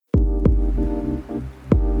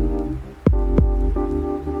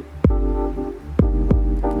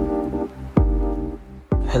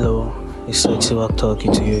Hello, it's Sexywak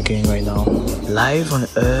talking to you again right now. Life on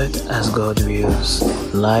earth as God wills.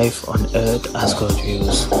 Life on earth as God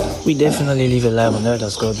wills. We definitely live a life on earth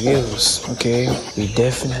as God wills. Okay? We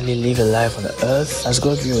definitely live a life on earth as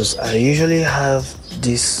God wills. I usually have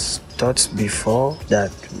these thoughts before that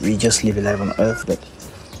we just live a life on earth, but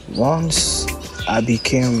once I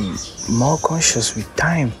became more conscious with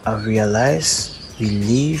time, I realized we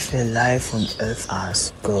live a life on earth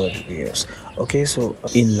as God wills. Okay, so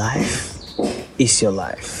in life is your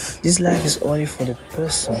life. This life is only for the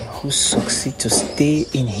person who succeeds to stay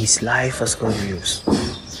in his life as God wills.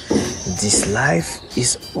 This life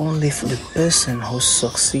is only for the person who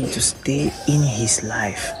succeeds to stay in his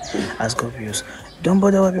life as God wills. Don't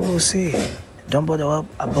bother what people say. Don't bother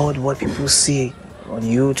about what people say on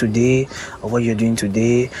you today, or what you're doing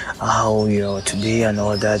today, how you're today, and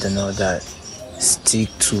all that and all that. Stick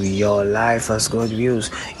to your life as God wills.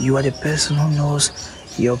 You are the person who knows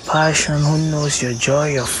your passion, who knows your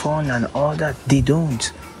joy, your fun, and all that. They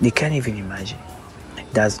don't. They can't even imagine.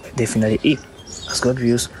 That's definitely it. As God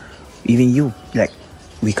wills, even you,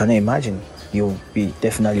 we cannot imagine. You'll be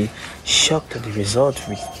definitely shocked at the result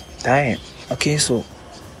with time. Okay, so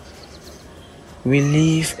we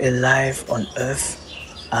live a life on earth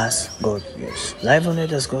as God wills. Life on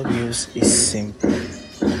earth as God wills is simple.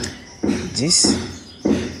 This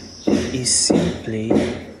is simply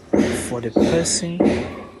for the person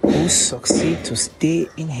who succeeds to stay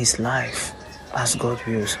in his life as God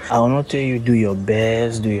wills. I will not tell you do your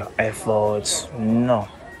best, do your efforts. No.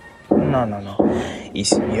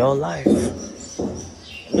 It's your life.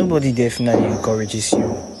 Nobody definitely encourages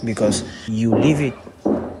you because you live it.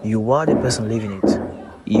 You are the person living it.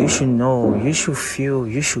 You should know, you should feel,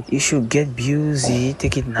 you should get busy,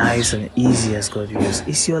 take it nice and easy as God wills.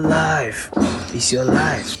 It's your life. It's your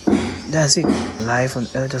life. That's it. Life on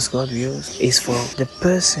earth as God wills is for the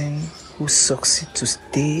person who succeeds to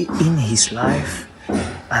stay in his life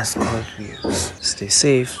as God wills. Stay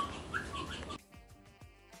safe.